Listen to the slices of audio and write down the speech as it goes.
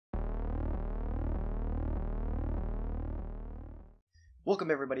Welcome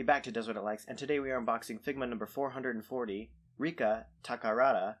everybody back to Does What It Likes, and today we are unboxing Figma number 440, Rikka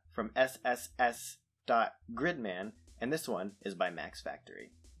Takarada from SSSS.Gridman, and this one is by Max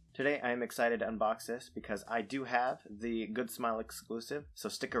Factory. Today I am excited to unbox this because I do have the Good Smile exclusive, so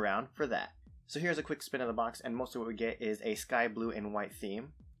stick around for that. So here's a quick spin of the box, and most of what we get is a sky blue and white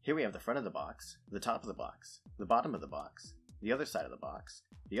theme. Here we have the front of the box, the top of the box, the bottom of the box, the other side of the box,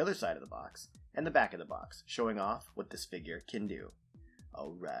 the other side of the box, and the back of the box, showing off what this figure can do.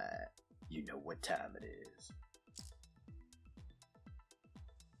 Alright, you know what time it is.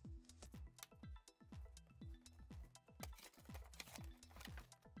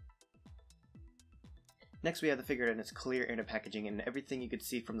 Next we have the figure in its clear inner packaging, and everything you could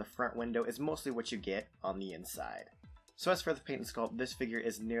see from the front window is mostly what you get on the inside. So as for the paint and sculpt, this figure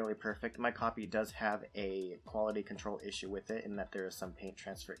is nearly perfect. My copy does have a quality control issue with it in that there is some paint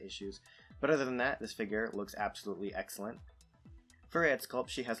transfer issues, but other than that, this figure looks absolutely excellent. For her head sculpt,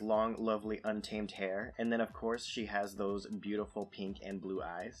 she has long, lovely, untamed hair, and then of course she has those beautiful pink and blue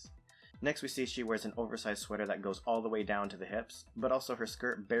eyes. Next we see she wears an oversized sweater that goes all the way down to the hips, but also her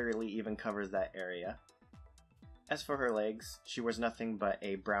skirt barely even covers that area. As for her legs, she wears nothing but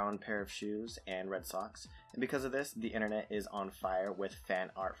a brown pair of shoes and red socks, and because of this, the internet is on fire with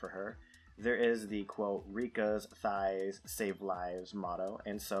fan art for her. There is the quote, "Rikka's thighs save lives" motto,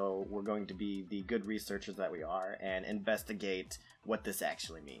 and so we're going to be the good researchers that we are and investigate what this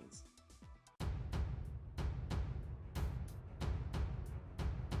actually means.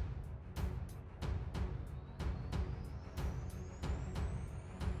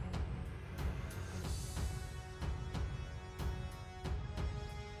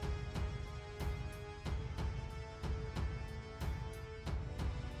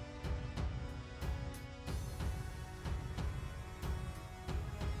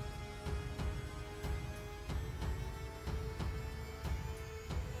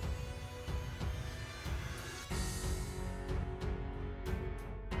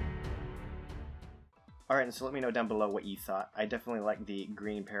 Alright, and so let me know down below what you thought. I definitely like the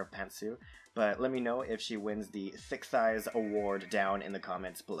green pair of pantsuit, but let me know if she wins the THICC THIGHS Award down in the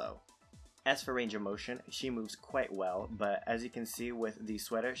comments below. As for range of motion, she moves quite well, but as you can see with the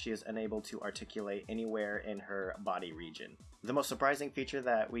sweater, she is unable to articulate anywhere in her body region. The most surprising feature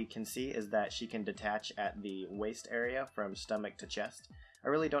that we can see is that she can detach at the waist area from stomach to chest. I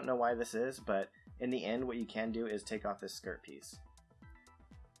really don't know why this is, but in the end what you can do is take off this skirt piece.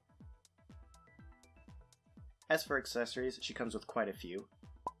 As for accessories, she comes with quite a few.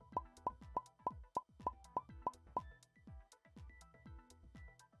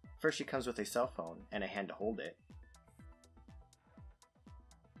 First, she comes with a cell phone and a hand to hold it.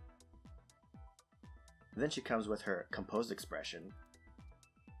 Then she comes with her composed expression,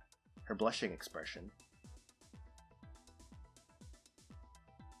 her blushing expression,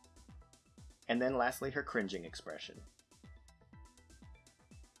 and then lastly her cringing expression.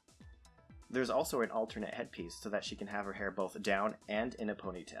 There's also an alternate headpiece so that she can have her hair both down and in a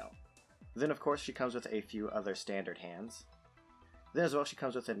ponytail. Then of course she comes with a few other standard hands. Then as well she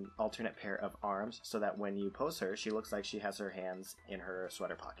comes with an alternate pair of arms so that when you pose her, she looks like she has her hands in her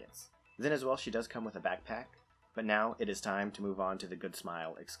sweater pockets. Then as well she does come with a backpack, but now it is time to move on to the Good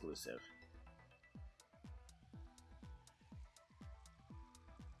Smile exclusive.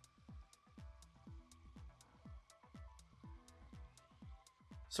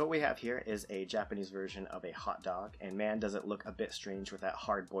 So what we have here is a Japanese version of a hot dog, and man does it look a bit strange with that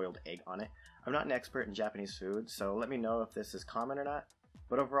hard-boiled egg on it. I'm not an expert in Japanese food, so let me know if this is common or not,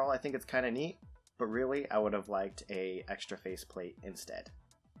 but overall I think it's kind of neat, but really I would have liked a extra faceplate instead.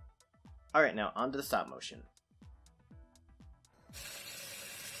 Alright, now on to the stop motion.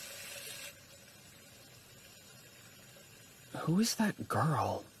 Who is that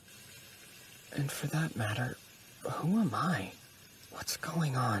girl? And for that matter, who am I? What's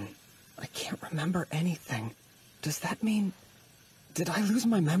going on? I can't remember anything. Does that mean... Did I lose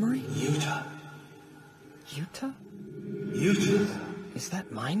my memory? Yuta. Yuta? Yuta. Is that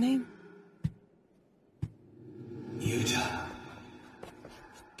my name? Yuta.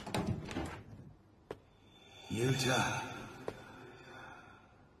 Yuta.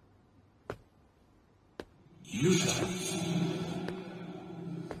 Yuta.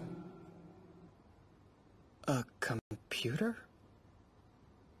 A computer?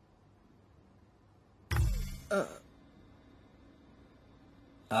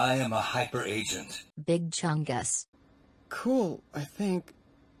 I am a hyper agent. Big Chungus. Cool, I think.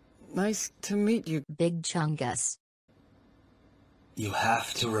 Nice to meet you. Big Chungus. You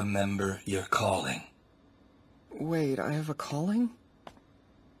have to remember your calling. Wait, I have a calling?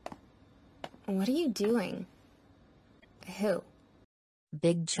 What are you doing? Who?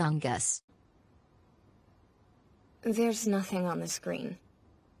 Big Chungus. There's nothing on the screen.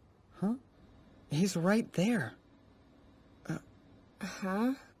 Huh? He's right there.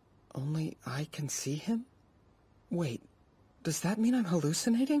 Huh? Only I can see him? Wait, does that mean I'm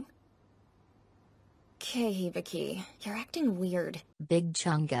hallucinating? Okay, Hibiki, you're acting weird. Big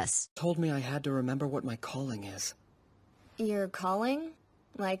Chungus. Told me I had to remember what my calling is. You're calling?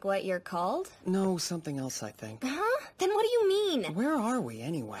 Like what you're called? No, something else, I think. Huh? Then what do you mean? Where are we,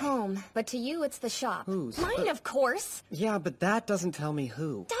 anyway? Home, but to you it's the shop. Whose? Mine, of course. Yeah, but that doesn't tell me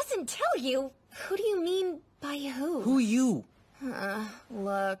who. Doesn't tell you? Who do you mean by who? Who you?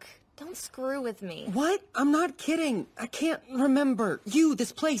 Look, don't screw with me. What? I'm not kidding. I can't remember. You,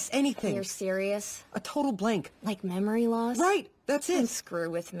 this place, anything. You're serious? A total blank. Like memory loss? Right, that's Don't it. screw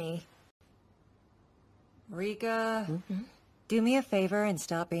with me. Rikka, do me a favor and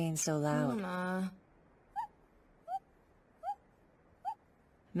stop being so loud. Mama.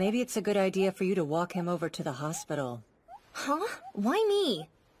 Maybe it's a good idea for you to walk him over to the hospital. Huh? Why me?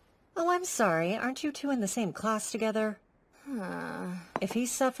 Oh, I'm sorry. Aren't you two in the same class together? If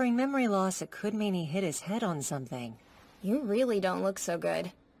he's suffering memory loss, it could mean he hit his head on something. You really don't look so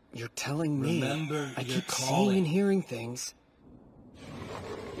good. You're telling me. Remember I your keep calling. seeing and hearing things.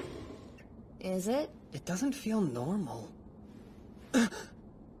 Is it? It doesn't feel normal.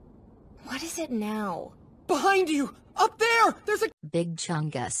 What is it now? Behind you! Up there! There's a... Big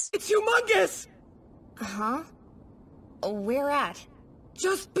Chungus. It's humongous! Huh? Where at?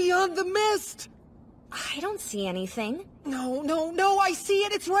 Just beyond the mist! I don't see anything. No, I see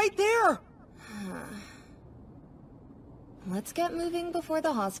it! It's right there! Let's get moving before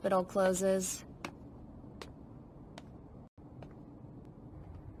the hospital closes.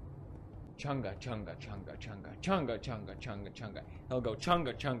 Chunga, chunga, chunga, chunga, chunga, chunga, chunga, chunga. He'll go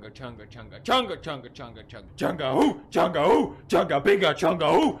chunga, chunga, chunga, chunga, chunga, chunga, chunga, chunga. Chunga hoo, chunga bigga, chunga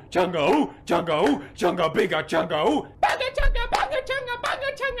hoo, chunga bigga, chunga hoo. Banga chunga,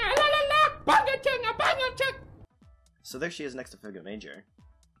 la la la. Banga chunga. So there she is next to Figma Major.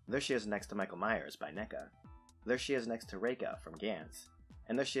 There she is next to Michael Myers by NECA. There she is next to Rikka from Gantz.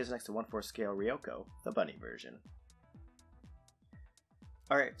 And there she is next to 1/4 scale Ryoko, the bunny version.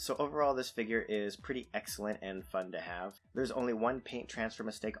 Alright, so overall this figure is pretty excellent and fun to have. There's only one paint transfer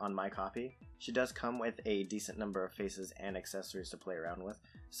mistake on my copy. She does come with a decent number of faces and accessories to play around with,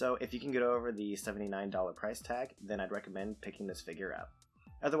 so if you can get over the $79 price tag, then I'd recommend picking this figure up.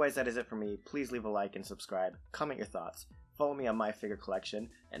 Otherwise, that is it for me. Please leave a like and subscribe, comment your thoughts, follow me on my figure collection,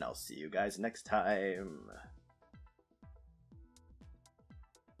 and I'll see you guys next time.